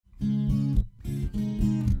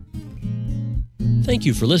Thank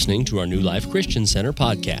you for listening to our New Life Christian Center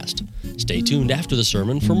podcast. Stay tuned after the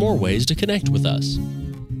sermon for more ways to connect with us.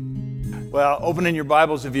 Well, open in your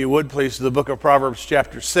Bibles, if you would, please, to the book of Proverbs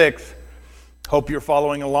chapter 6. Hope you're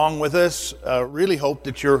following along with us. Really hope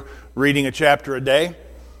that you're reading a chapter a day. It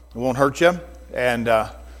won't hurt you, and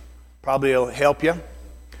probably it'll help you.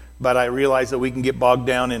 But I realize that we can get bogged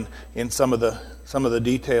down in some of the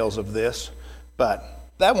details of this. But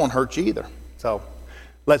that won't hurt you either. So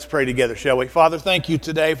let's pray together, shall we? Father, thank you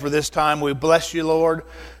today for this time. We bless you, Lord,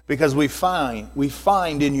 because we find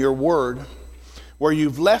in your word where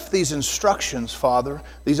you've left these instructions, Father,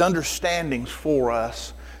 these understandings for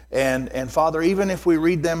us. And Father, even if we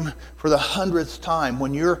read them for the 100th time,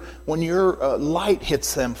 when your light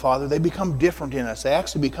hits them, Father, they become different in us. They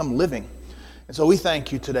actually become living. And so we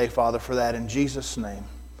thank you today, Father, for that in Jesus' name.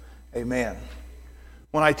 Amen.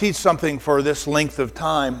 When I teach something for this length of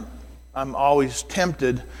time, I'm always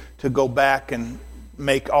tempted to go back and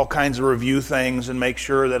make all kinds of review things and make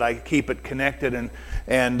sure that I keep it connected.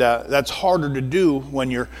 And that's harder to do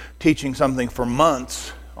when you're teaching something for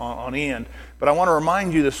months on end. But I want to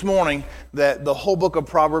remind you this morning that the whole book of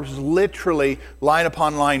Proverbs is literally line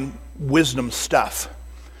upon line wisdom stuff.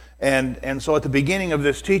 And so at the beginning of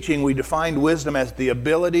this teaching, we defined wisdom as the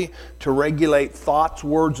ability to regulate thoughts,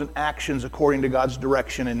 words, and actions according to God's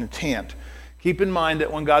direction and intent. Keep in mind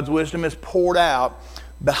that when God's wisdom is poured out,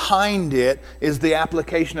 behind it is the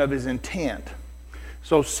application of His intent.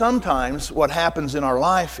 So sometimes what happens in our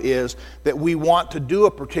life is that we want to do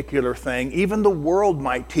a particular thing. Even the world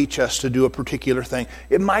might teach us to do a particular thing.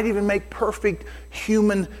 It might even make perfect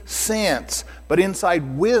human sense. But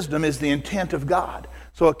inside wisdom is the intent of God.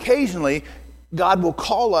 So occasionally, God will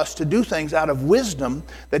call us to do things out of wisdom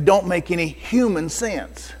that don't make any human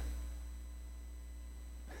sense.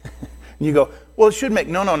 And you go, well, it should make...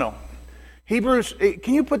 No. Hebrews,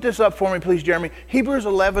 can you put this up for me, please, Jeremy? Hebrews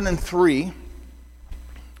 11:3.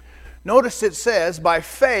 Notice it says, by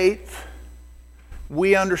faith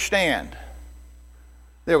we understand.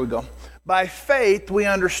 There we go. By faith we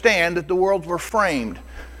understand that the worlds were framed.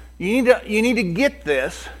 You need to get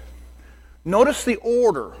this. Notice the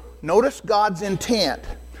order. Notice God's intent.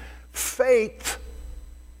 Faith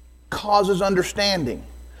causes understanding.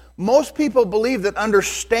 Most people believe that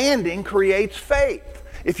understanding creates faith.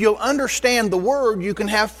 If you'll understand the Word, you can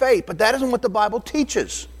have faith. But that isn't what the Bible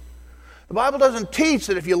teaches. The Bible doesn't teach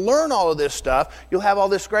that if you learn all of this stuff, you'll have all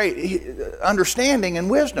this great understanding and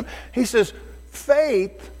wisdom. He says,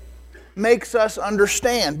 faith makes us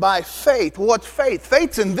understand. By faith. Well, what's faith?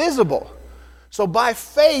 Faith's invisible. So by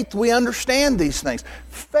faith, we understand these things.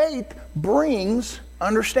 Faith brings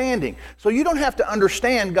understanding. So you don't have to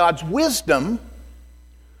understand God's wisdom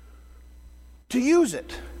to use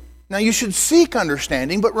it. Now you should seek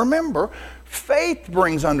understanding, but remember, faith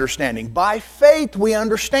brings understanding. By faith we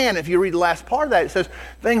understand. If you read the last part of that, it says,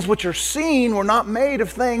 things which are seen were not made of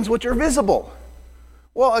things which are visible.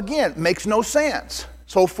 Well, again, it makes no sense.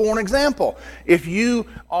 So for an example, if you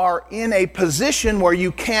are in a position where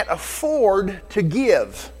you can't afford to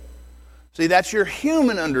give, see, that's your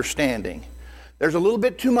human understanding. There's a little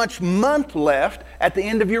bit too much month left at the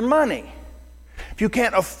end of your money. If you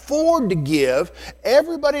can't afford to give,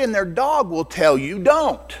 everybody and their dog will tell you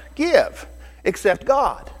don't give, except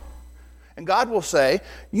God. And God will say,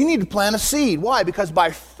 you need to plant a seed. Why? Because by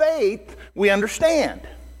faith we understand.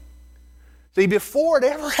 See, before it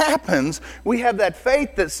ever happens, we have that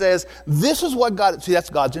faith that says, this is what God... See, that's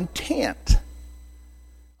God's intent.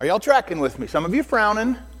 Are y'all tracking with me? Some of you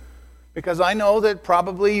frowning, because I know that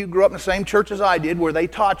probably you grew up in the same church as I did, where they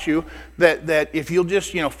taught you that if you'll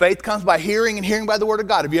just, faith comes by hearing and hearing by the Word of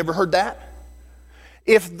God. Have you ever heard that?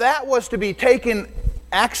 If that was to be taken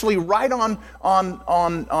actually right on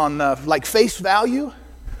like face value,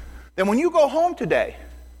 then when you go home today,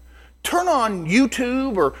 turn on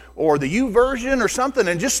YouTube or the YouVersion or something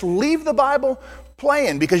and just leave the Bible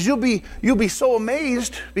playing, because you'll be so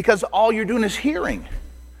amazed because all you're doing is hearing,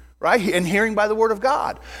 right? And hearing by the Word of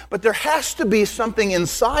God. But there has to be something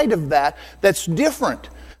inside of that that's different.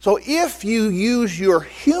 So if you use your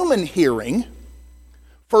human hearing,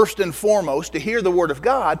 first and foremost, to hear the Word of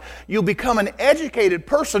God, you'll become an educated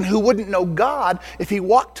person who wouldn't know God if he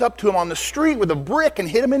walked up to him on the street with a brick and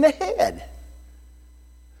hit him in the head.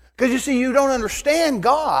 Because you see, you don't understand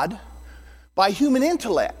God by human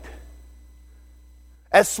intellect.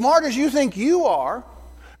 As smart as you think you are,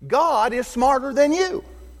 God is smarter than you.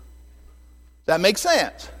 That makes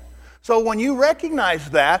sense. So when you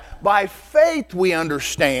recognize that, by faith we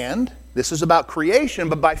understand, This is about creation,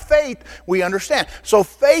 but by faith we understand. So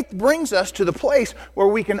faith brings us to the place where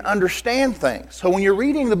we can understand things. So when you're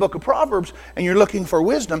reading the book of Proverbs and you're looking for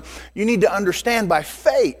wisdom, you need to understand by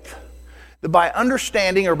faith that by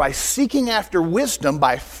understanding or by seeking after wisdom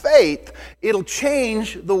by faith, it'll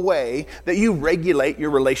change the way that you regulate your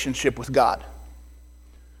relationship with God.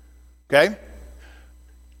 Okay?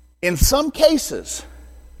 In some cases,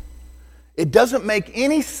 it doesn't make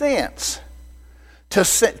any sense to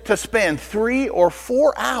spend 3 or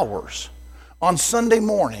 4 hours on Sunday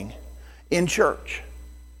morning in church.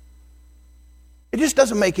 It just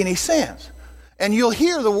doesn't make any sense. And you'll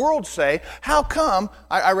hear the world say, how come,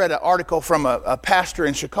 I read an article from a pastor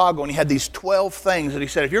in Chicago, and he had these 12 things that he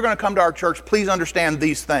said, if you're going to come to our church, please understand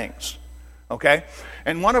these things. Okay?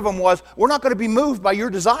 And one of them was, we're not going to be moved by your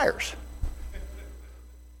desires.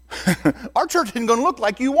 Our church isn't going to look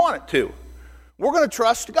like you want it to. We're going to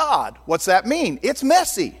trust God. What's that mean? It's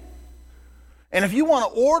messy. And if you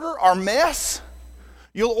want to order our mess,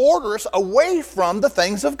 you'll order us away from the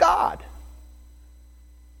things of God.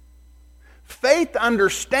 Faith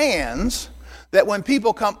understands that when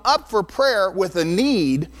people come up for prayer with a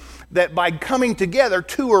need, that by coming together,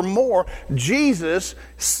 2 or more, Jesus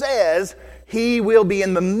says he will be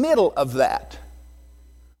in the middle of that.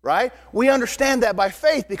 Right? We understand that by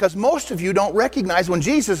faith because most of you don't recognize when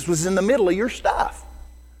Jesus was in the middle of your stuff.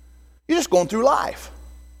 You're just going through life.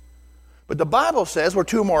 But the Bible says where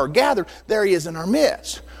 2 or more are gathered, there he is in our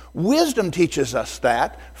midst. Wisdom teaches us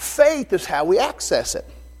that. Faith is how we access it.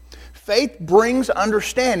 Faith brings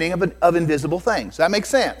understanding of invisible things. That makes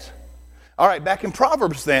sense? All right, back in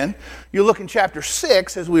Proverbs then, you look in chapter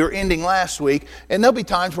 6 as we were ending last week, and there'll be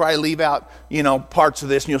times where I leave out, parts of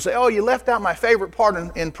this, and you'll say, oh, you left out my favorite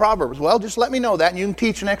part in Proverbs. Well, just let me know that, and you can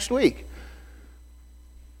teach next week.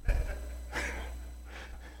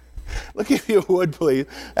 Look, if you would, please,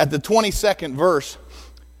 at the 22nd verse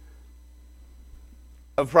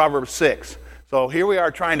of Proverbs 6. So here we are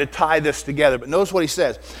trying to tie this together, but notice what he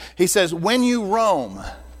says. He says, when you roam.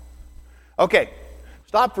 Okay.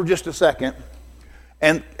 Stop for just a second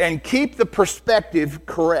and keep the perspective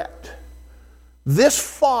correct. This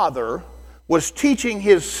father was teaching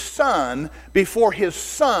his son before his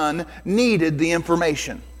son needed the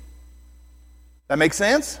information. That make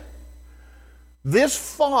sense? This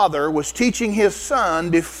father was teaching his son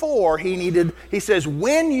before he says,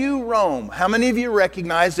 when you roam. How many of you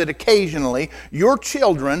recognize that occasionally your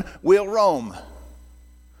children will roam?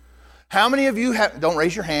 How many of you don't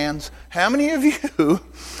raise your hands, how many of you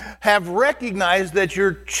have recognized that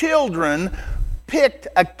your children picked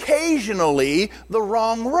occasionally the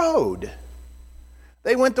wrong road?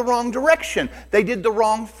 They went the wrong direction. They did the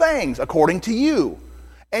wrong things, according to you.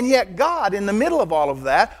 And yet God, in the middle of all of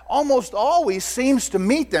that, almost always seems to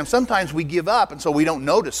meet them. Sometimes we give up, and so we don't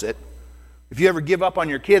notice it. If you ever give up on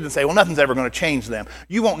your kids and say, well, nothing's ever going to change them,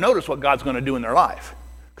 you won't notice what God's going to do in their life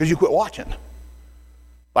because you quit watching.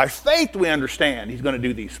 By faith, we understand he's going to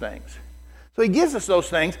do these things. So he gives us those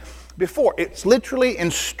things before. It's literally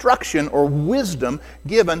instruction or wisdom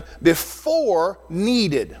given before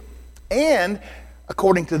needed. And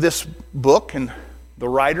according to this book and the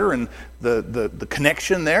writer and the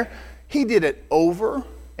connection there, he did it over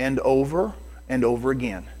and over and over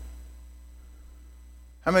again.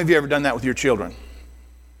 How many of you ever done that with your children?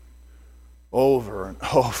 Over and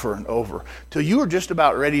over and over, till you were just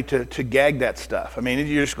about ready to gag that stuff. I mean,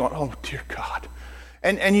 you're just going, oh, dear God.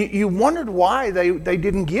 And you wondered why they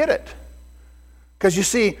didn't get it. Because you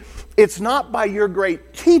see, it's not by your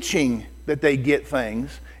great teaching that they get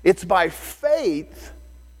things. It's by faith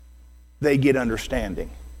they get understanding.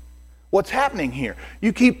 What's happening here?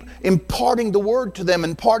 You keep imparting the word to them,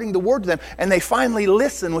 and they finally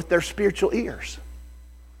listen with their spiritual ears.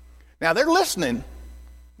 Now, they're listening.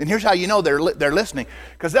 And here's how you know they're listening.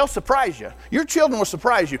 Because they'll surprise you. Your children will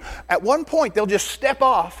surprise you. At one point, they'll just step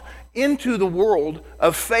off into the world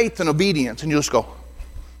of faith and obedience. And you'll just go,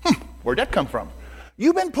 where'd that come from?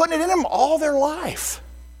 You've been putting it in them all their life.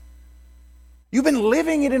 You've been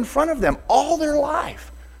living it in front of them all their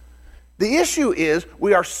life. The issue is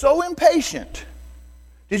we are so impatient.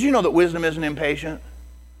 Did you know that wisdom isn't impatient?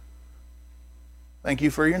 Thank you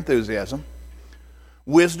for your enthusiasm.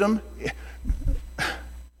 Wisdom...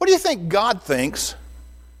 What do you think God thinks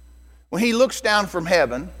when he looks down from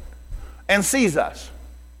heaven and sees us?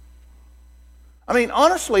 I mean,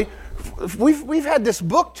 honestly, we've had this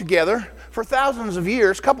book together for thousands of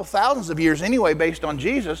years, a couple thousands of years anyway, based on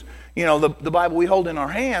Jesus, the Bible we hold in our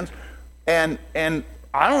hands. And I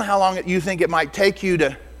don't know how long you think it might take you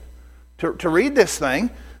to read this thing,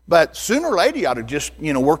 but sooner or later you ought to just,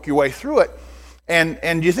 work your way through it. And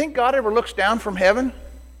do you think God ever looks down from heaven?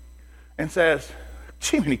 and says,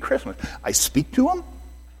 Jiminy Christmas, I speak to them,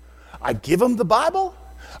 I give them the Bible,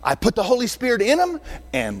 I put the Holy Spirit in them,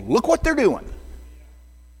 and look what they're doing.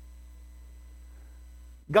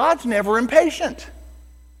 God's never impatient.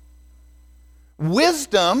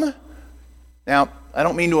 Wisdom, now, I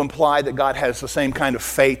don't mean to imply that God has the same kind of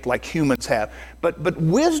faith like humans have, but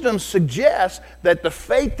wisdom suggests that the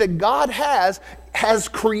faith that God has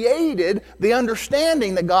created the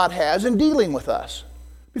understanding that God has in dealing with us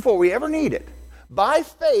before we ever need it. By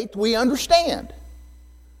faith, we understand.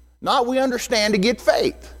 Not we understand to get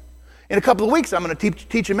faith. In a couple of weeks, I'm going to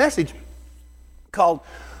teach a message called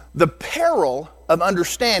The Peril of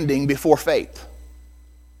Understanding Before Faith.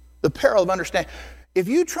 The peril of understanding. If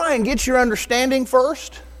you try and get your understanding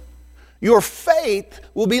first, your faith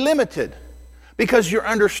will be limited because your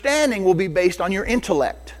understanding will be based on your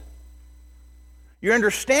intellect. Your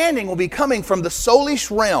understanding will be coming from the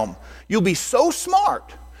soulish realm. You'll be so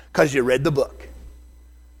smart because you read the book.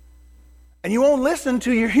 And you won't listen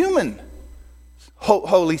to your human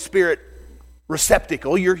Holy Spirit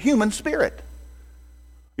receptacle, your human spirit.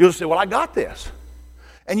 You'll say, well, I got this.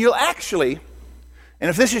 And you'll actually... And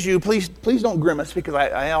if this is you, please don't grimace, because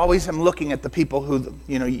I always am looking at the people who,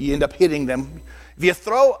 you end up hitting them. If you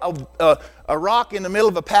throw a rock in the middle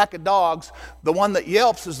of a pack of dogs, the one that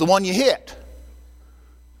yelps is the one you hit.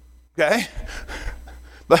 Okay?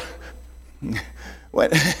 But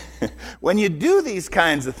when you do these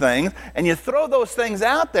kinds of things, and you throw those things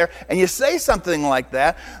out there, and you say something like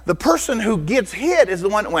that, the person who gets hit is the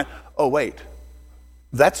one that went, oh, wait,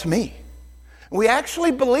 that's me. We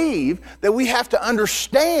actually believe that we have to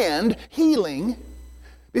understand healing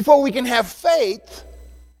before we can have faith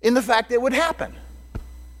in the fact that it would happen.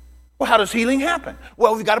 Well, how does healing happen?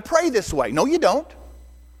 Well, we've got to pray this way. No, you don't.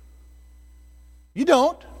 You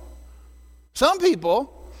don't. Some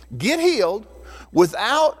people get healed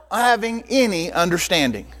without having any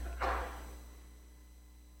understanding.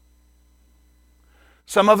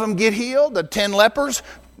 Some of them get healed, the 10 lepers,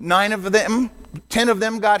 10 of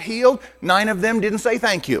them got healed, 9 of them didn't say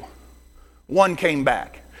thank you. 1 came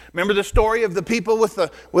back. Remember the story of the people was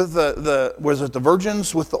it the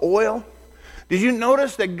virgins with the oil? Did you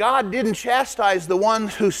notice that God didn't chastise the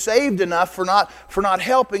ones who saved enough for not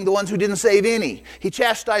helping the ones who didn't save any? He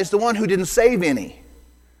chastised the one who didn't save any.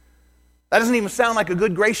 That doesn't even sound like a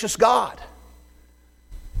good, gracious God.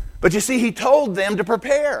 But you see, he told them to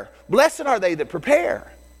prepare. Blessed are they that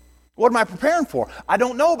prepare. What am I preparing for? I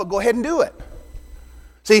don't know, but go ahead and do it.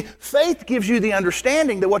 See, faith gives you the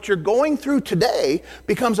understanding that what you're going through today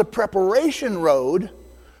becomes a preparation road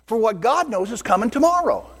for what God knows is coming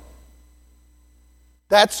tomorrow.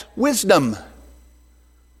 That's wisdom.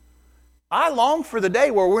 I long for the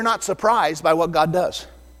day where we're not surprised by what God does.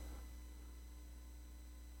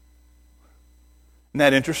 Isn't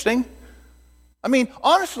that interesting? I mean,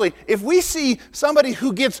 honestly, if we see somebody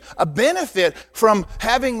who gets a benefit from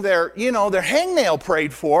having their hangnail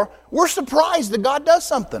prayed for, we're surprised that God does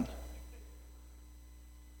something.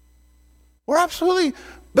 We're absolutely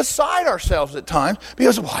beside ourselves at times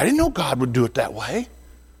because, well, I didn't know God would do it that way.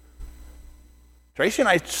 Tracy and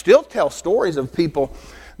I still tell stories of people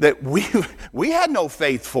that we had no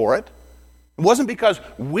faith for it. It wasn't because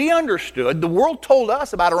we understood. The world told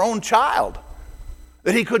us about our own child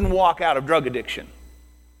that he couldn't walk out of drug addiction.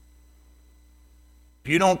 If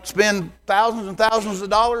you don't spend thousands and thousands of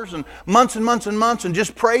dollars and months and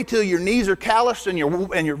just pray till your knees are calloused and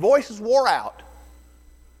your voice is wore out.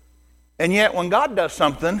 And yet when God does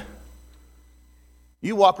something,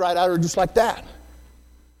 you walk right out of it just like that.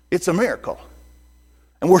 It's a miracle.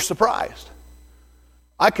 And we're surprised.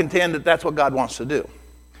 I contend that that's what God wants to do.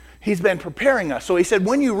 He's been preparing us. So he said,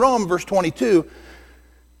 when you roam, verse 22,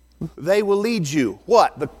 they will lead you.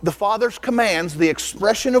 What? The Father's commands, the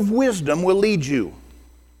expression of wisdom will lead you.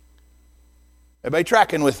 Everybody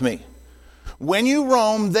tracking with me? When you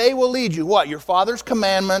roam, they will lead you. What? Your Father's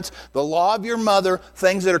commandments, the law of your mother,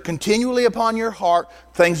 things that are continually upon your heart,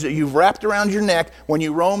 things that you've wrapped around your neck. When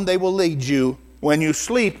you roam, they will lead you. When you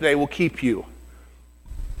sleep, they will keep you.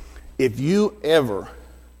 If you ever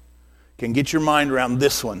can get your mind around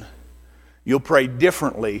this one, you'll pray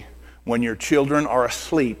differently when your children are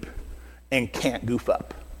asleep and can't goof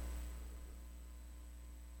up.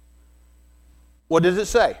 What does it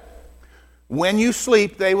say? When you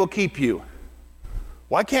sleep, they will keep you.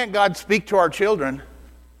 Why can't God speak to our children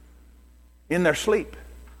in their sleep?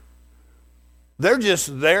 They're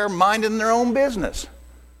just there minding their own business.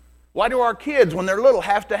 Why do our kids, when they're little,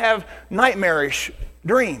 have to have nightmarish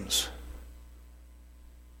dreams?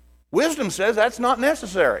 Wisdom says that's not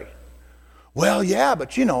necessary. Well, yeah,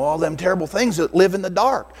 but all them terrible things that live in the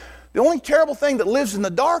dark. The only terrible thing that lives in the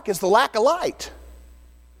dark is the lack of light.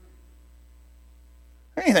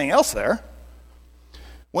 Anything else there?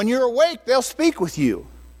 When you're awake, they'll speak with you.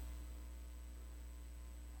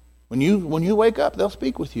 When you wake up, they'll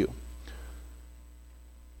speak with you.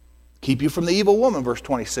 Keep you from the evil woman, verse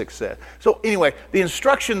 26 says. So anyway, the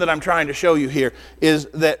instruction that I'm trying to show you here is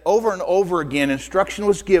that over and over again, instruction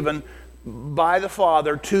was given by the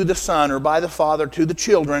Father to the Son, or by the Father to the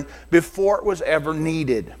children, before it was ever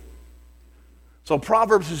needed. So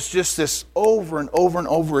Proverbs is just this over and over and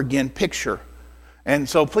over again picture. And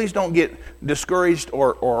so please don't get discouraged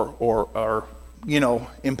or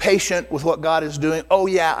impatient with what God is doing. Oh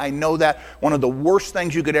yeah, I know that. One of the worst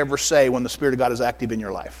things you could ever say when the Spirit of God is active in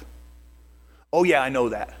your life. Oh yeah, I know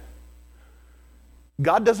that.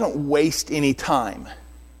 God doesn't waste any time.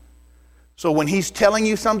 So when He's telling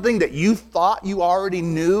you something that you thought you already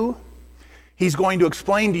knew, He's going to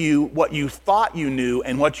explain to you what you thought you knew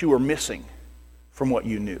and what you were missing from what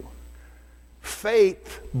you knew.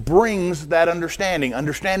 Faith brings that understanding.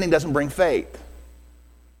 Understanding doesn't bring faith.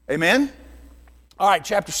 Amen? All right,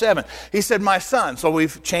 chapter 7. He said, my son. So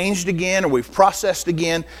we've changed again, or we've processed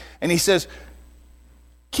again. And he says,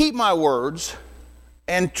 keep my words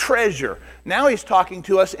and treasure. Now he's talking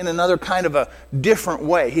to us in another kind of a different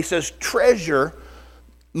way. He says, treasure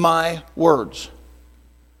my words.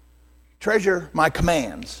 Treasure my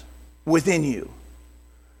commands within you.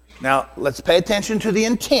 Now, let's pay attention to the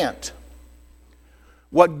intent.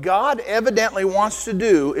 What God evidently wants to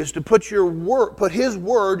do is to put His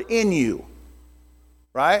word in you.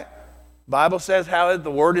 Right? Bible says how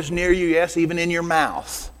the word is near you, yes, even in your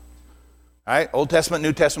mouth. Right? Old Testament,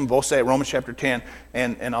 New Testament both say it, Romans chapter 10,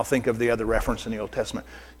 and I'll think of the other reference in the Old Testament.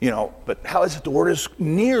 But how is it the word is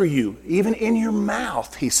near you, even in your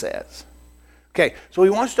mouth, he says. Okay, so he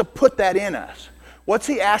wants to put that in us. What's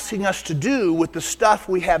he asking us to do with the stuff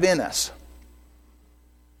we have in us?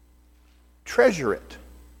 Treasure it.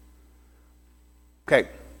 Okay,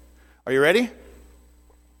 are you ready?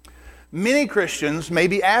 Many Christians,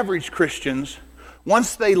 maybe average Christians,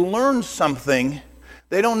 once they learn something,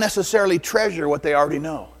 they don't necessarily treasure what they already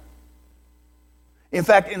know. In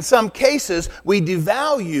fact, in some cases, we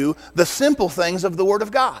devalue the simple things of the Word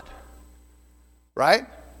of God. Right?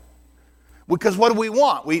 Because what do we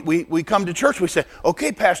want? We come to church, we say,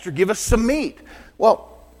 okay, pastor, give us some meat.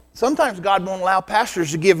 Well, sometimes God won't allow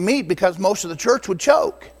pastors to give meat because most of the church would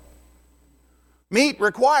choke. Meat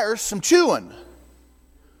requires some chewing.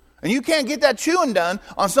 And you can't get that chewing done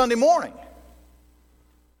on Sunday morning.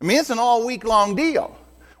 I mean, it's an all week long deal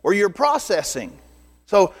where you're processing.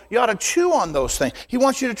 So you ought to chew on those things. He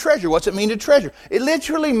wants you to treasure. What's it mean to treasure? It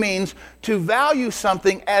literally means to value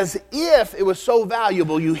something as if it was so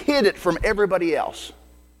valuable you hid it from everybody else.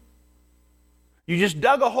 You just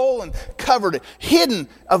dug a hole and covered it, hidden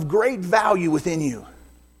of great value within you.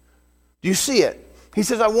 Do you see it? He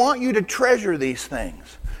says, I want you to treasure these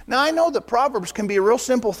things. Now, I know that Proverbs can be a real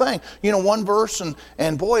simple thing. One verse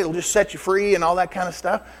and boy, it'll just set you free and all that kind of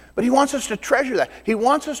stuff. But he wants us to treasure that. He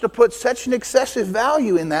wants us to put such an excessive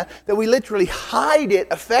value in that we literally hide it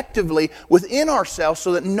effectively within ourselves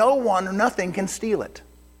so that no one or nothing can steal it.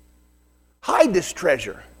 Hide this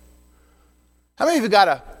treasure. How many of you got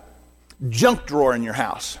a junk drawer in your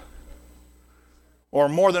house? Or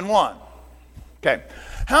more than one? Okay.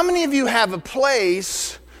 How many of you have a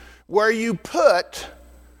place where you put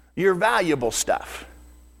your valuable stuff?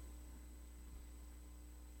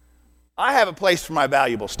 I have a place for my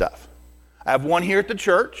valuable stuff. I have one here at the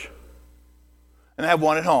church, and I have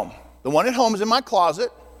one at home. The one at home is in my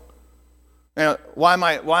closet. Now, why am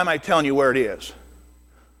I telling you where it is?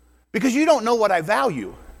 Because you don't know what I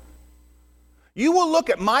value. You will look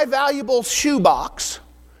at my valuable shoebox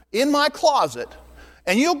in my closet,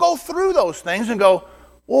 and you'll go through those things and go,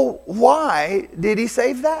 well, why did he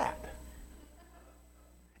save that?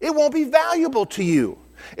 It won't be valuable to you.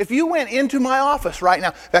 If you went into my office right now,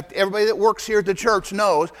 in fact, everybody that works here at the church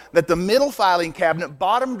knows that the middle filing cabinet,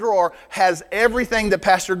 bottom drawer, has everything that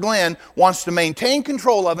Pastor Glenn wants to maintain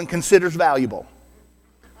control of and considers valuable.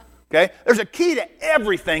 Okay? There's a key to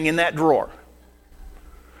everything in that drawer.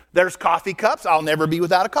 There's coffee cups. I'll never be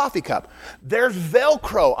without a coffee cup. There's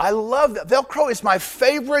Velcro. I love that. Velcro is my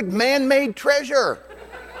favorite man-made treasure.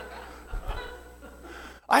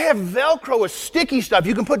 I have Velcro with sticky stuff.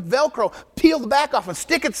 You can put Velcro, peel the back off and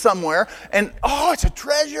stick it somewhere, and it's a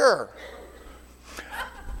treasure.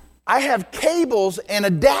 I have cables and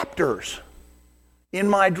adapters in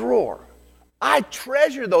my drawer. I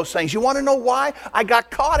treasure those things. You want to know why? I got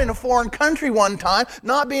caught in a foreign country one time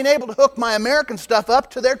not being able to hook my American stuff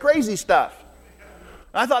up to their crazy stuff.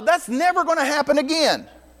 I thought, that's never going to happen again.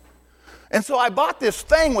 And so I bought this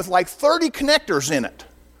thing with like 30 connectors in it.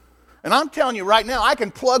 And I'm telling you right now, I can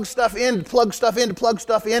plug stuff in,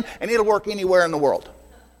 and it'll work anywhere in the world.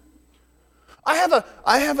 I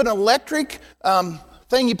have an electric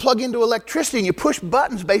thing you plug into electricity, and you push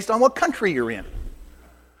buttons based on what country you're in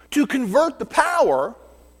to convert the power,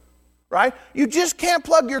 right? You just can't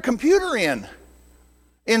plug your computer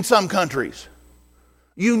in some countries.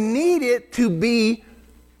 You need it to be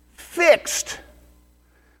fixed.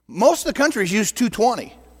 Most of the countries use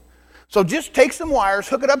 220. So just take some wires,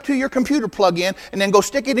 hook it up to your computer plug-in, and then go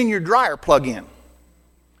stick it in your dryer plug-in.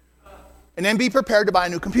 And then be prepared to buy a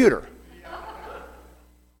new computer.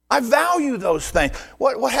 I value those things.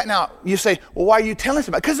 Now, you say, well, why are you telling us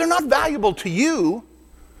about it? Because they're not valuable to you,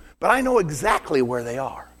 but I know exactly where they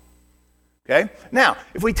are. Okay? Now,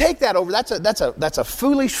 if we take that over, that's a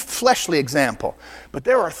foolish, fleshly example. But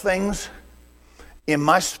there are things in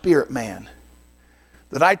my spirit man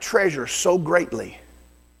that I treasure so greatly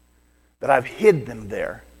that I've hid them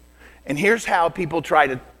there. And here's how people try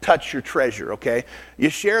to touch your treasure, okay? You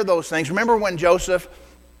share those things. Remember when Joseph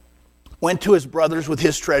went to his brothers with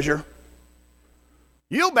his treasure?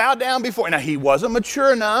 You'll bow down before. Now, he wasn't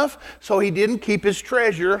mature enough, so he didn't keep his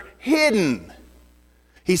treasure hidden.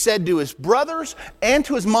 He said to his brothers and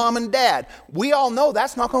to his mom and dad, we all know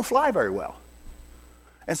that's not going to fly very well.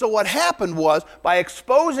 And so what happened was, by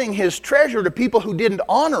exposing his treasure to people who didn't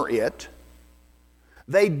honor it,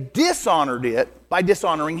 they dishonored it by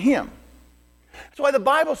dishonoring him. That's why the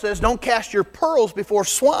Bible says, don't cast your pearls before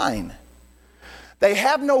swine. They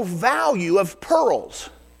have no value of pearls.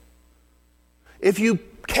 If you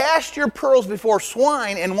cast your pearls before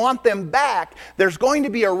swine and want them back, there's going to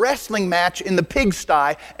be a wrestling match in the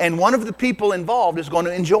pigsty, and one of the people involved is going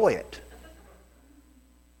to enjoy it.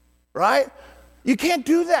 Right? You can't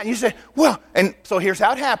do that. And you say, well, and so here's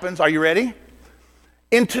how it happens. Are you ready?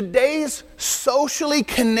 In today's socially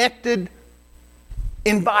connected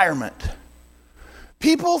environment,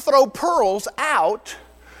 people throw pearls out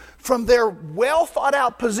from their well thought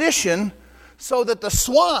out position so that the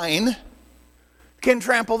swine can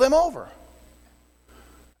trample them over.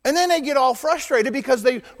 And then they get all frustrated because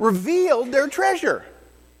they revealed their treasure.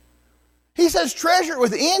 He says, treasure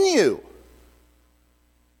within you.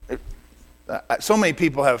 So many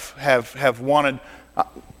people have wanted...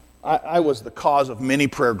 I was the cause of many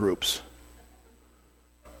prayer groups.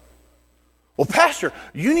 Well, Pastor,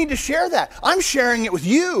 you need to share that. I'm sharing it with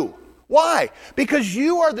you. Why? Because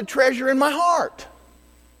you are the treasure in my heart.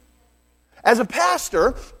 As a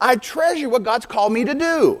pastor, I treasure what God's called me to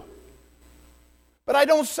do. But I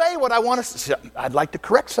don't say what I want to say. I'd like to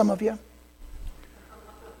correct some of you.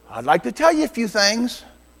 I'd like to tell you a few things.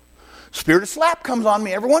 Spirit of slap comes on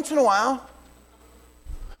me every once in a while.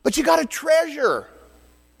 But you got to treasure.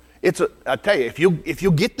 I tell you, if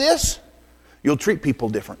you get this, you'll treat people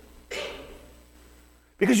different.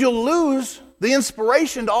 Because you'll lose the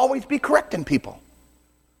inspiration to always be correcting people.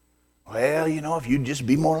 Well, if you'd just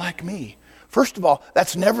be more like me. First of all,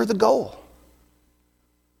 that's never the goal.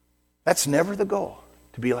 That's never the goal,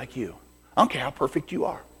 to be like you. I don't care how perfect you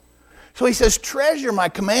are. So he says, treasure my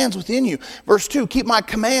commands within you. Verse 2, keep my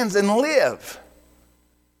commands and live.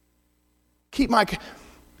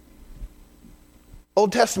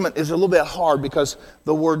 Old Testament is a little bit hard because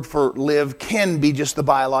the word for live can be just the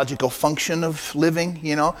biological function of living,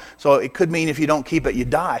 So it could mean if you don't keep it, you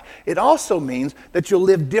die. It also means that you'll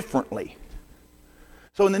live differently.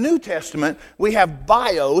 So in the New Testament, we have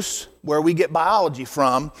bios, where we get biology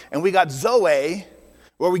from, and we got zoe,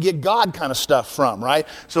 where we get God kind of stuff from, right?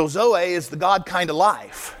 So zoe is the God kind of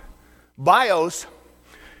life. Bios,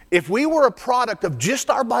 if we were a product of just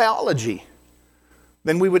our biology,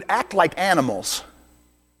 then we would act like animals.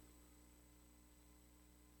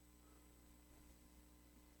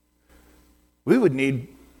 We would need...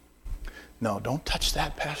 No, don't touch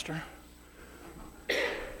that, Pastor.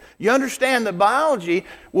 You understand that biology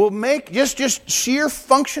will make... Just sheer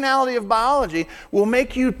functionality of biology will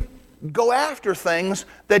make you go after things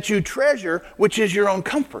that you treasure, which is your own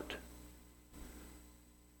comfort.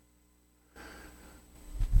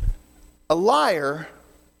 A liar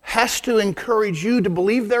has to encourage you to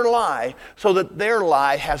believe their lie so that their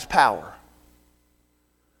lie has power.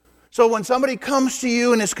 So when somebody comes to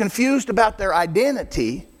you and is confused about their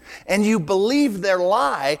identity and you believe their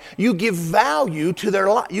lie, you give value to their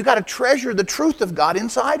lie. You got to treasure the truth of God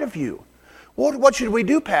inside of you. What should we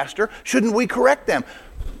do, Pastor? Shouldn't we correct them?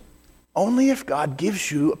 Only if God gives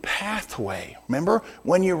you a pathway. Remember,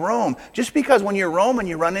 when you roam, just because when you roam and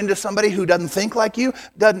you run into somebody who doesn't think like you,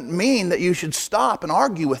 doesn't mean that you should stop and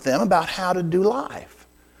argue with them about how to do life.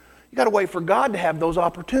 You got to wait for God to have those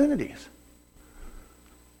opportunities.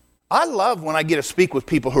 I love when I get to speak with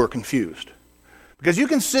people who are confused. Because you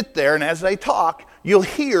can sit there and as they talk, you'll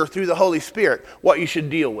hear through the Holy Spirit what you should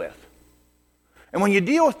deal with. And when you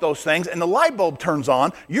deal with those things and the light bulb turns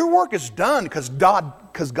on, your work is done because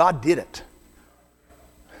God did it.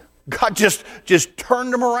 God just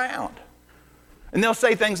turned them around. And they'll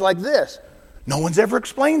say things like this: no one's ever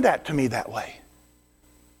explained that to me that way.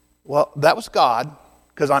 Well, that was God,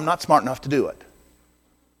 because I'm not smart enough to do it.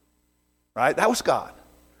 Right? That was God.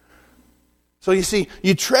 So you see,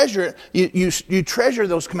 you treasure it, you treasure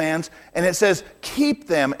those commands, and it says, keep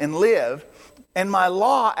them and live, and my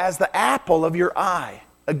law as the apple of your eye.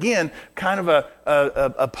 Again, kind of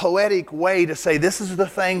a poetic way to say this is the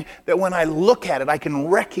thing that when I look at it, I can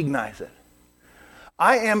recognize it.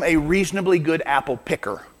 I am a reasonably good apple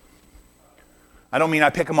picker. I don't mean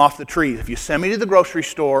I pick them off the trees. If you send me to the grocery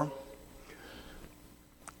store,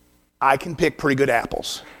 I can pick pretty good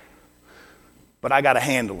apples. But I got to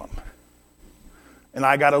handle them. And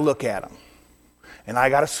I got to look at them. And I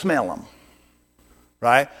got to smell them.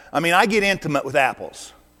 Right? I mean, I get intimate with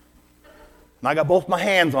apples. And I got both my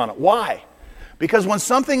hands on it. Why? Because when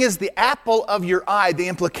something is the apple of your eye, the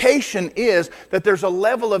implication is that there's a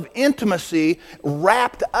level of intimacy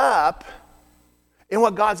wrapped up in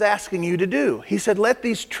what God's asking you to do. He said, let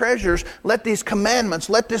these treasures, let these commandments,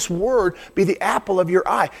 let this word be the apple of your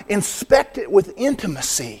eye. Inspect it with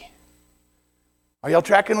intimacy. Are y'all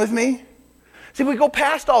tracking with me? See, we go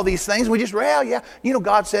past all these things. We just, well, yeah,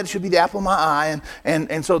 God said it should be the apple of my eye.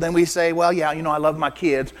 And so then we say, well, yeah, I love my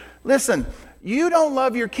kids. Listen, you don't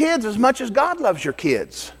love your kids as much as God loves your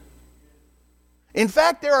kids. In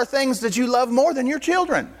fact, there are things that you love more than your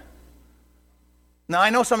children. Now,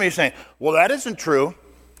 I know some of you are saying, well, that isn't true.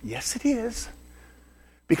 Yes, it is.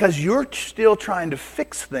 Because you're still trying to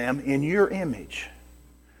fix them in your image.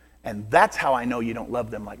 And that's how I know you don't love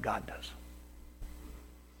them like God does.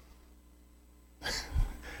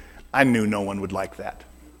 I knew no one would like that.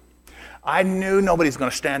 I knew nobody's going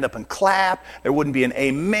to stand up and clap. There wouldn't be an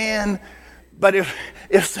amen. But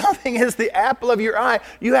if something is the apple of your eye,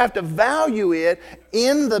 you have to value it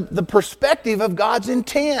in the perspective of God's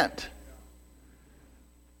intent.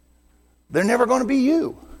 They're never going to be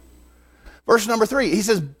you. Verse number 3, he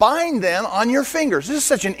says, bind them on your fingers. This is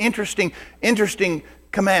such an interesting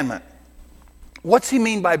commandment. What's he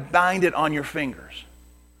mean by bind it on your fingers?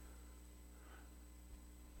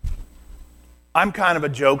 I'm kind of a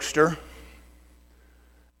jokester,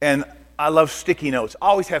 and I love sticky notes. I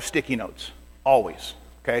always have sticky notes, always.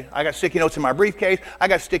 Okay, I got sticky notes in my briefcase. I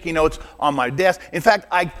got sticky notes on my desk. In fact,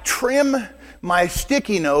 I trim my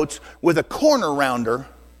sticky notes with a corner rounder,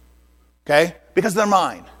 okay, because they're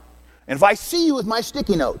mine. And if I see you with my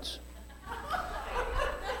sticky notes,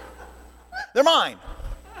 they're mine.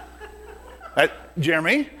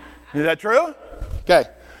 Jeremy, is that true? Okay.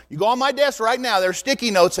 You go on my desk right now, there are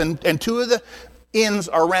sticky notes and two of the ends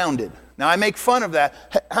are rounded. Now, I make fun of that.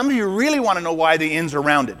 How many of you really want to know why the ends are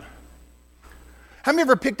rounded? How many of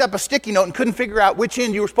you ever picked up a sticky note and couldn't figure out which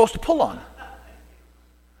end you were supposed to pull on?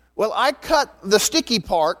 Well, I cut the sticky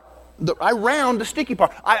part, I round the sticky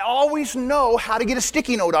part. I always know how to get a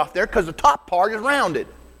sticky note off there because the top part is rounded.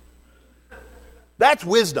 That's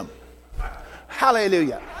wisdom.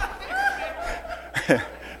 Hallelujah.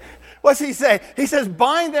 What's he say? He says,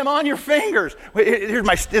 bind them on your fingers.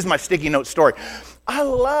 This is my sticky note story. I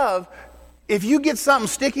love, if you get something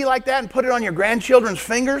sticky like that and put it on your grandchildren's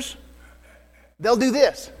fingers, they'll do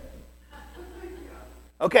this.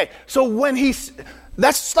 Okay, so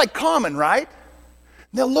that's like common, right?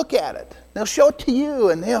 They'll look at it. They'll show it to you,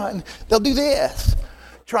 and they'll do this.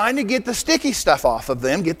 Trying to get the sticky stuff off of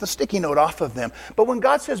them, get the sticky note off of them. But when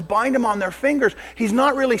God says bind them on their fingers, he's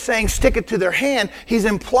not really saying stick it to their hand. He's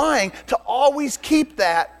implying to always keep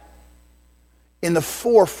that in the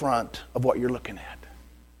forefront of what you're looking at.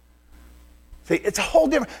 See, it's a whole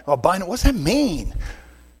different, bind it, what's that mean?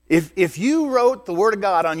 If you wrote the Word of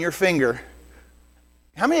God on your finger,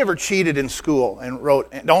 how many ever cheated in school and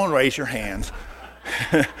wrote, don't raise your hands,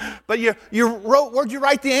 but you wrote, where'd you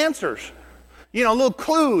write the answers? Little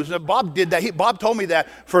clues. Bob did that. Bob told me that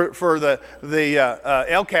for the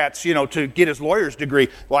LCATs, to get his lawyer's degree.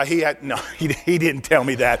 Well, he didn't tell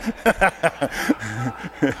me that.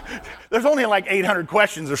 There's only like 800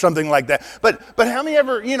 questions or something like that. But how many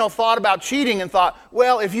ever, thought about cheating and thought,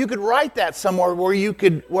 well, if you could write that somewhere where you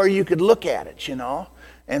could look at it,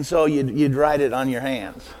 and so you'd write it on your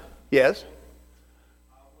hands. Yes?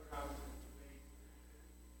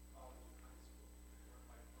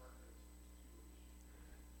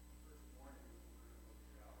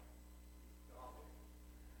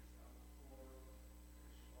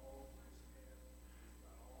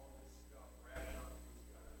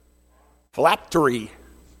 Phylactery.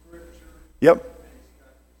 Yep.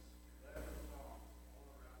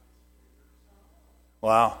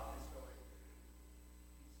 Wow.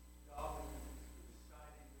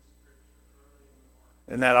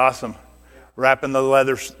 Isn't that awesome? Wrapping the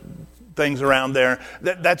leather things around there.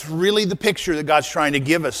 That's really the picture that God's trying to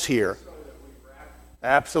give us here.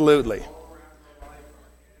 Absolutely.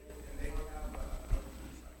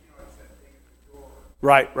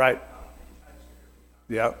 Right.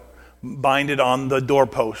 Yeah. Bind it on the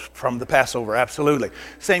doorpost from the Passover. Absolutely.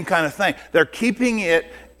 Same kind of thing. They're keeping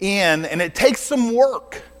it in, and it takes some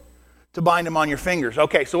work to bind them on your fingers.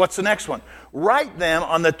 Okay, so what's the next one? Write them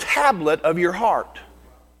on the tablet of your heart.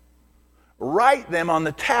 Write them on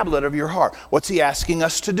the tablet of your heart. What's he asking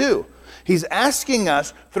us to do? He's asking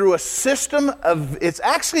us through a system of, it's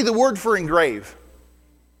actually the word for engrave.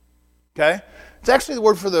 Okay? It's actually the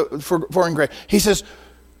word for engrave. He says,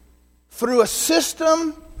 through a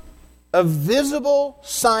system of visible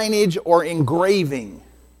signage or engraving.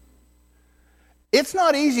 It's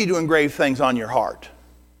not easy to engrave things on your heart.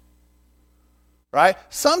 Right?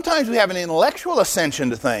 Sometimes we have an intellectual ascension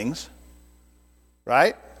to things.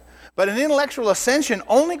 Right? But an intellectual ascension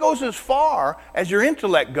only goes as far as your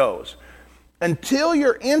intellect goes. Until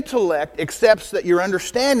your intellect accepts that your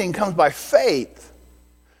understanding comes by faith,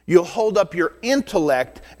 you'll hold up your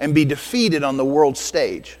intellect and be defeated on the world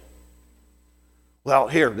stage. Well,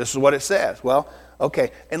 here, this is what it says. Well,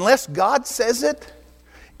 okay, unless God says it,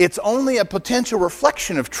 it's only a potential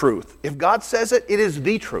reflection of truth. If God says it, it is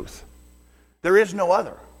the truth. There is no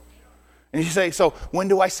other. And you say, so when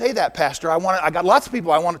do I say that, Pastor? I got lots of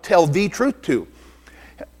people I want to tell the truth to.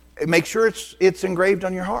 Make sure it's engraved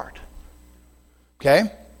on your heart.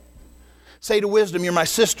 Okay? Say to wisdom, you're my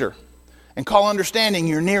sister. And call understanding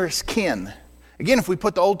your nearest kin. Again, if we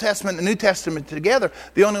put the Old Testament and the New Testament together,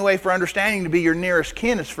 the only way for understanding to be your nearest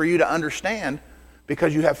kin is for you to understand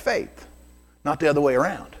because you have faith, not the other way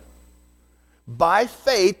around. By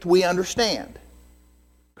faith, we understand.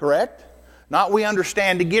 Correct? Not we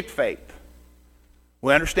understand to get faith.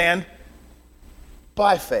 We understand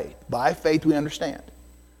by faith. By faith, we understand.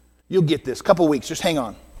 You'll get this. Couple weeks. Just hang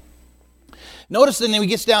on. Notice then when he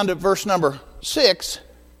gets down to verse number 6.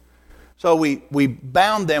 So we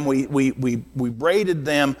bound them, we braided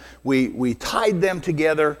them, we tied them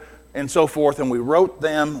together and so forth, and we wrote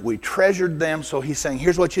them, we treasured them. So he's saying,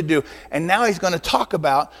 here's what you do. And now he's going to talk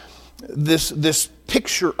about this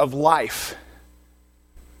picture of life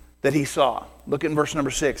that he saw. Look at verse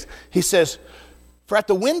number 6. He says, for at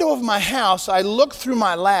the window of my house I looked through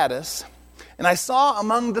my lattice, and I saw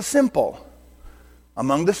among the simple,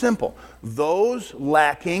 those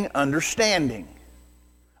lacking understanding.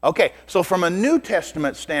 Okay, so from a New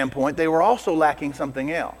Testament standpoint, they were also lacking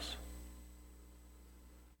something else.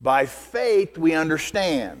 By faith, we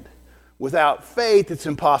understand. Without faith, it's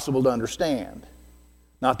impossible to understand.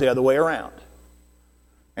 Not the other way around.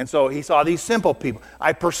 And so he saw these simple people.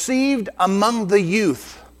 I perceived among the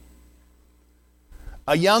youth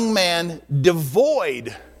a young man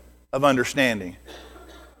devoid of understanding.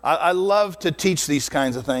 I love to teach these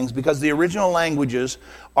kinds of things because the original languages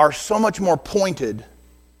are so much more pointed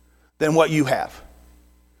than what you have.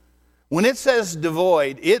 When it says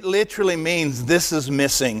devoid, it literally means this is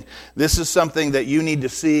missing. This is something that you need to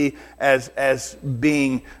see as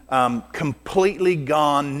being completely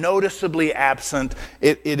gone, noticeably absent.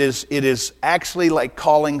 It is actually like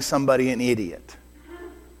calling somebody an idiot.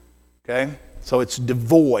 Okay? So it's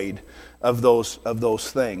devoid of those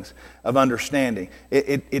things, of understanding.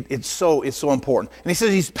 It's so important. And he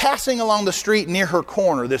says he's passing along the street near her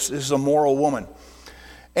corner. This is a moral woman.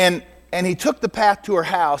 And he took the path to her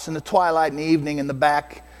house in the twilight and the evening, in the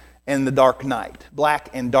black and dark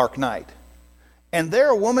night. And there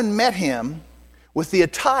a woman met him with the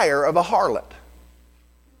attire of a harlot.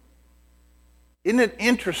 Isn't it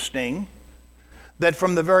interesting that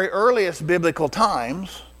from the very earliest biblical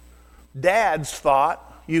times, dads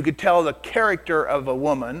thought you could tell the character of a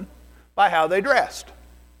woman by how they dressed?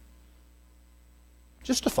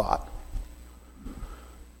 Just a thought.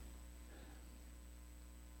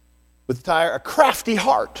 With a crafty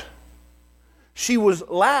heart. She was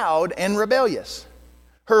loud and rebellious.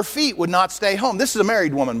 Her feet would not stay home. This is a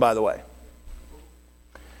married woman, by the way.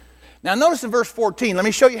 Now notice in verse 14, let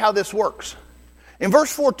me show you how this works. In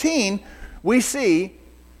verse 14, we see,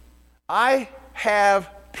 I have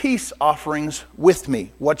peace offerings with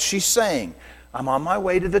me. What's she saying? I'm on my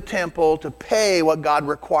way to the temple to pay what God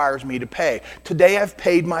requires me to pay. Today I've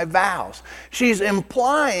paid my vows. She's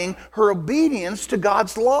implying her obedience to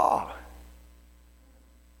God's law.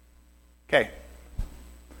 Okay.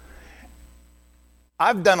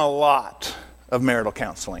 I've done a lot of marital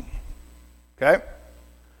counseling. Okay?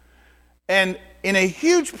 And in a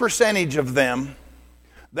huge percentage of them,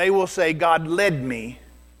 they will say, God led me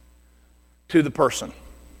to the person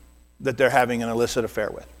that they're having an illicit affair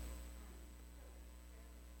with.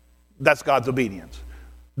 That's God's obedience.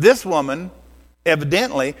 This woman,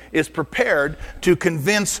 evidently, is prepared to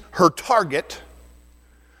convince her target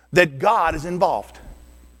that God is involved.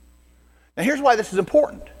 Now, here's why this is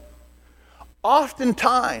important.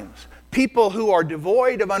 Oftentimes, people who are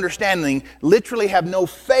devoid of understanding, literally have no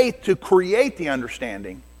faith to create the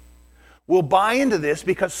understanding, will buy into this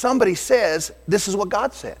because somebody says, this is what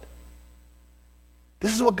God said.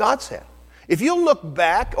 This is what God said. If you look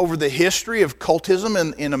back over the history of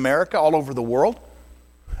cultism in America, all over the world,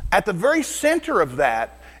 at the very center of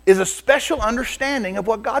that is a special understanding of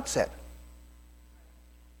what God said.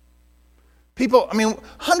 People,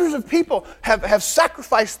 hundreds of people have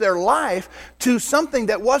sacrificed their life to something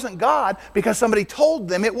that wasn't God because somebody told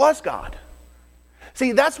them it was God.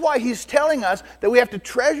 See, that's why he's telling us that we have to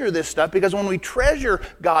treasure this stuff, because when we treasure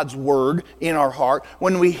God's word in our heart,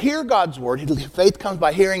 when we hear God's word, faith comes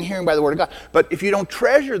by hearing, hearing by the word of God. But if you don't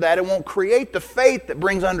treasure that, it won't create the faith that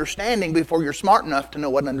brings understanding before you're smart enough to know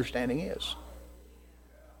what understanding is.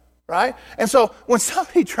 Right? And so when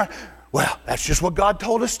somebody well, that's just what God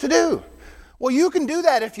told us to do. Well, you can do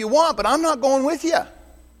that if you want, but I'm not going with you.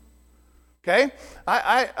 Okay?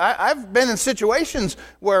 I've been in situations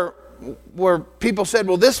where people said,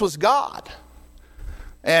 well, this was God.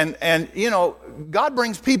 And God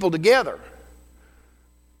brings people together.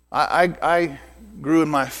 I grew in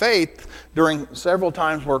my faith during several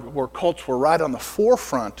times where cults were right on the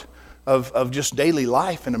forefront of just daily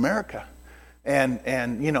life in America.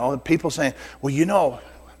 And people saying, well,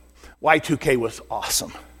 Y2K was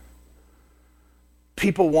awesome.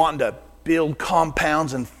 People wanting to build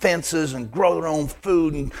compounds and fences and grow their own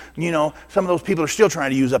food, and some of those people are still trying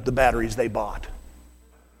to use up the batteries they bought.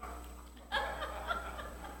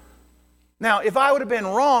 Now, if I would have been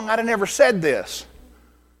wrong, I'd have never said this.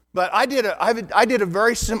 But I didn't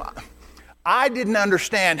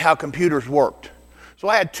understand how computers worked. So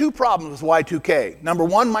I had two problems with Y2K. Number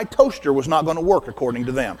one, my toaster was not going to work according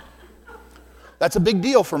to them. That's a big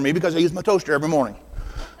deal for me because I use my toaster every morning.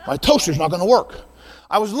 My toaster's not going to work.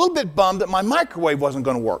 I was a little bit bummed that my microwave wasn't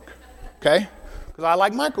going to work, okay? Because I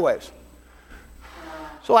like microwaves.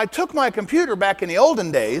 So I took my computer back in the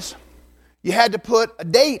olden days. You had to put a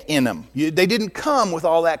date in them. They didn't come with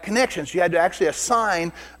all that connections. You had to actually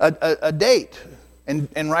assign a date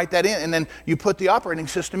and write that in, and then you put the operating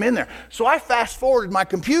system in there. So I fast-forwarded my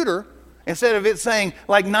computer. Instead of it saying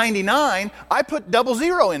like 99, I put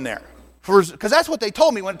 00 in there. Because that's what they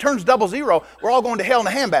told me. When it turns 00, we're all going to hell in a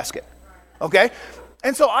handbasket, okay?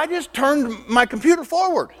 And so I just turned my computer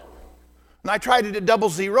forward. And I tried it at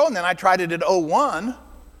 00, and then I tried it at 01,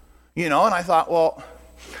 and I thought, well,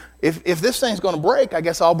 if this thing's going to break, I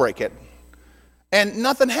guess I'll break it. And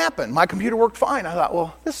nothing happened. My computer worked fine. I thought,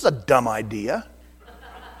 well, this is a dumb idea.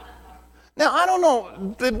 Now, I don't know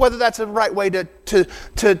whether that's the right way to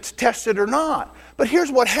test it or not. But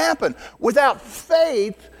here's what happened. Without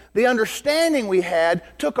faith, the understanding we had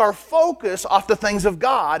took our focus off the things of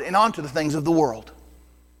God and onto the things of the world.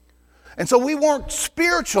 And so we weren't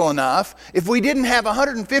spiritual enough if we didn't have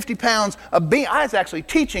 150 pounds of beans. I was actually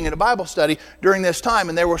teaching at a Bible study during this time,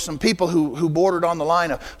 and there were some people who bordered on the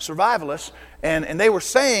line of survivalists, and they were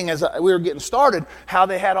saying, as we were getting started, how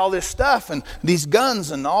they had all this stuff and these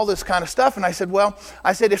guns and all this kind of stuff. And I said,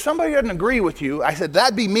 if somebody doesn't agree with you, I said,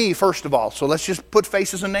 that'd be me, first of all. So let's just put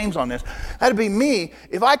faces and names on this. That'd be me.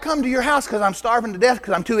 If I come to your house because I'm starving to death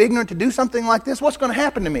because I'm too ignorant to do something like this, what's going to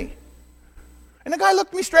happen to me? And the guy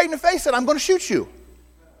looked me straight in the face and said, I'm going to shoot you.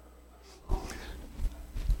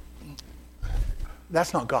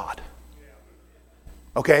 That's not God.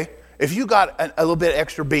 Okay? If you got a little bit of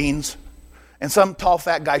extra beans and some tall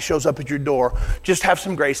fat guy shows up at your door, just have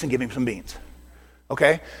some grace and give him some beans.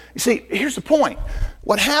 Okay? You see, here's the point.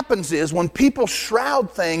 What happens is when people shroud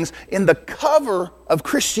things in the cover of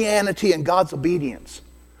Christianity and God's obedience,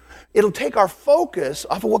 it'll take our focus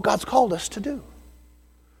off of what God's called us to do.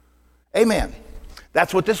 Amen.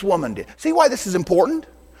 That's what this woman did. See why this is important?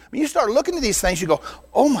 When you start looking at these things, you go,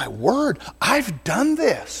 oh my word, I've done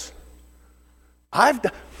this. I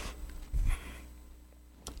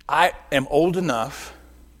am old enough.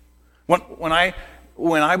 When I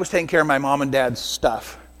was taking care of my mom and dad's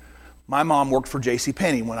stuff, my mom worked for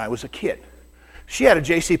JCPenney when I was a kid. She had a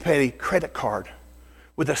JCPenney credit card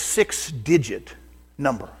with a 6-digit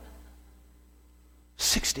number.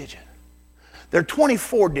 6-digit. They're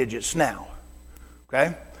 24 digits now.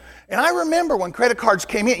 Okay? And I remember when credit cards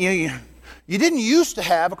came in, you didn't used to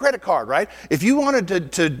have a credit card, right? If you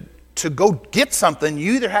wanted to go get something,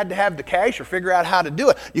 you either had to have the cash or figure out how to do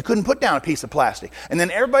it. You couldn't put down a piece of plastic. And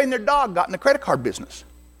then everybody and their dog got in the credit card business.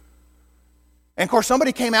 And of course,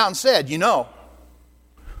 somebody came out and said,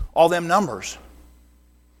 all them numbers,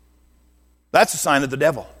 that's a sign of the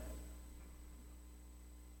devil.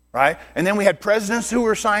 Right? And then we had presidents who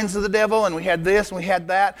were signs of the devil, and we had this and we had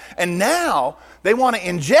that. And now they want to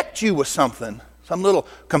inject you with something, some little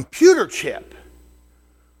computer chip,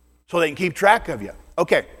 so they can keep track of you.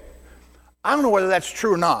 Okay, I don't know whether that's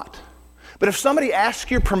true or not. But if somebody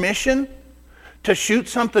asks your permission to shoot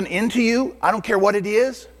something into you, I don't care what it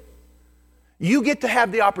is, you get to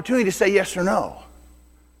have the opportunity to say yes or no.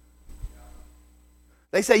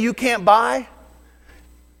 They say you can't buy,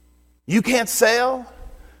 you can't sell,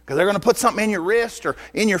 because they're going to put something in your wrist or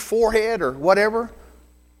in your forehead or whatever.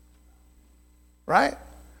 Right?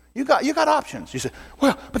 You got options. You say,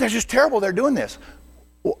 well, but that's just terrible they're doing this.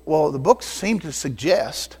 Well, the books seem to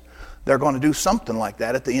suggest they're going to do something like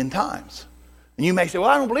that at the end times. And you may say, well,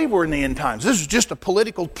 I don't believe we're in the end times. This is just a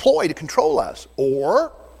political ploy to control us.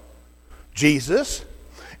 Or Jesus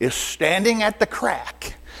is standing at the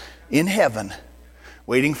crack in heaven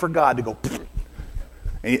waiting for God to go.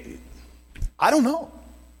 I don't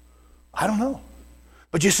know.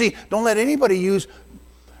 But you see, don't let anybody use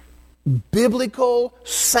biblical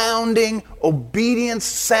sounding, obedience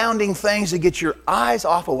sounding things to get your eyes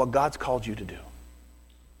off of what God's called you to do.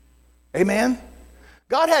 Amen?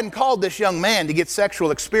 God hadn't called this young man to get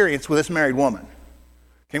sexual experience with this married woman.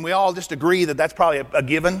 Can we all just agree that that's probably a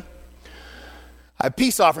given? I have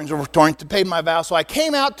peace offerings returning to pay my vow, so I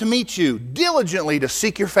came out to meet you diligently to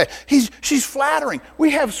seek your face. She's flattering.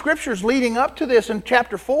 We have scriptures leading up to this in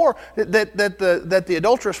chapter 4 that the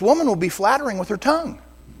adulterous woman will be flattering with her tongue.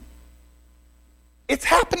 It's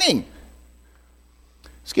happening.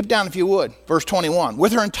 Skip down if you would. Verse 21.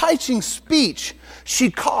 With her enticing speech,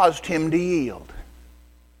 she caused him to yield.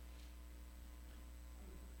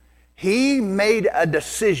 He made a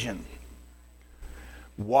decision.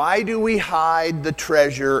 Why do we hide the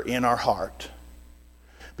treasure in our heart?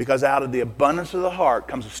 Because out of the abundance of the heart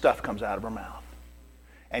comes the stuff comes out of her mouth.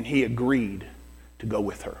 And he agreed to go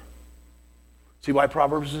with her. See why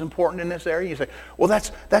Proverbs is important in this area? You say, well,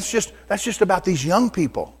 that's just about these young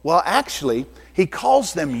people. Well, actually, he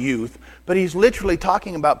calls them youth, but he's literally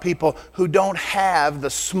talking about people who don't have the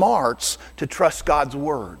smarts to trust God's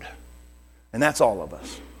word. And that's all of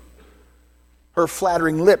us. Her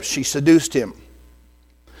flattering lips, she seduced him.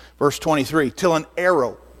 Verse 23, till an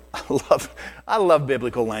arrow, I love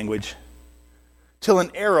biblical language. Till an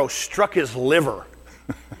arrow struck his liver.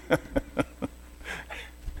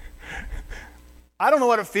 I don't know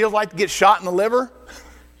what it feels like to get shot in the liver.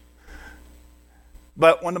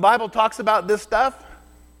 But when the Bible talks about this stuff,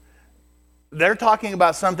 they're talking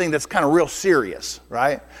about something that's kind of real serious,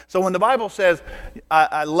 right? So when the Bible says,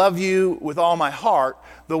 I love you with all my heart,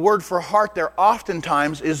 the word for heart there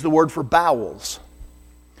oftentimes is the word for bowels,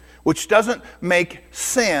 which doesn't make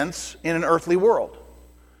sense in an earthly world.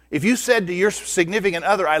 If you said to your significant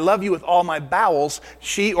other, I love you with all my bowels,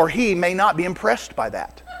 she or he may not be impressed by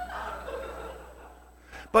that.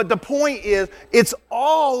 But the point is, it's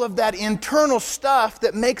all of that internal stuff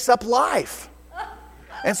that makes up life.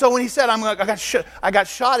 And so when he said, I got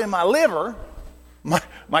shot in my liver,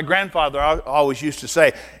 my grandfather always used to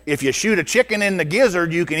say, if you shoot a chicken in the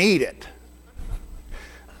gizzard, you can eat it.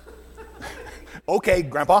 Okay,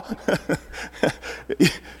 Grandpa.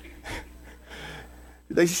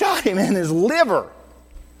 They shot him in his liver.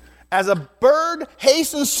 As a bird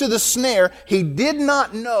hastens to the snare, he did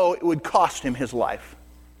not know it would cost him his life.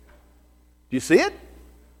 Do you see it?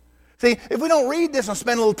 See, if we don't read this and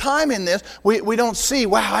spend a little time in this, we don't see,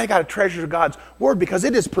 wow, I got to treasure God's word because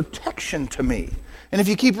it is protection to me. And if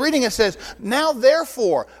you keep reading, it says, now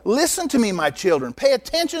therefore, listen to me, my children. Pay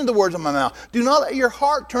attention to the words of my mouth. Do not let your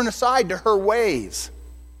heart turn aside to her ways.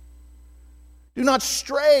 Do not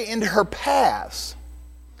stray into her paths.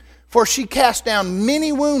 For she cast down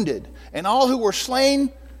many wounded, and all who were slain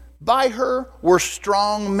by her were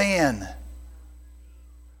strong men.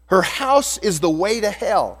 Her house is the way to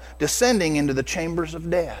hell, descending into the chambers of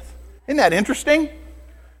death. Isn't that interesting?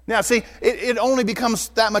 Now, see, it only becomes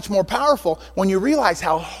that much more powerful when you realize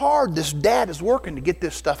how hard this dad is working to get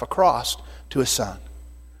this stuff across to his son,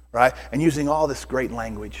 right? And using all this great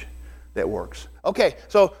language that works. Okay,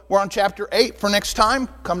 so we're on chapter 8 for next time.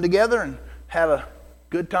 Come together and have a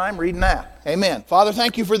good time reading that. Amen. Father,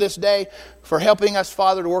 thank you for this day, for helping us,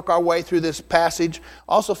 Father, to work our way through this passage.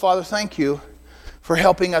 Also, Father, thank you for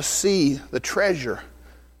helping us see the treasure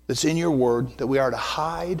that's in your word that we are to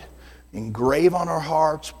hide, engrave on our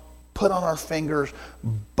hearts, put on our fingers,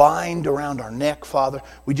 bind around our neck, Father.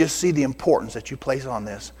 We just see the importance that you place on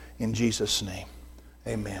this in Jesus' name.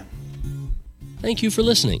 Amen. Thank you for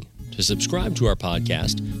listening. To subscribe to our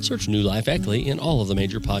podcast, search New Life Eckley in all of the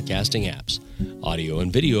major podcasting apps. Audio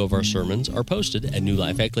and video of our sermons are posted at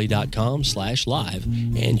newlifeeckley.com/live,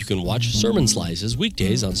 and you can watch sermon slices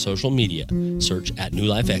weekdays on social media. Search at New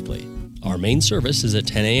Life Eckley. Our main service is at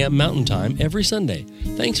 10 a.m. Mountain Time every Sunday.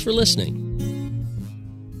 Thanks for listening.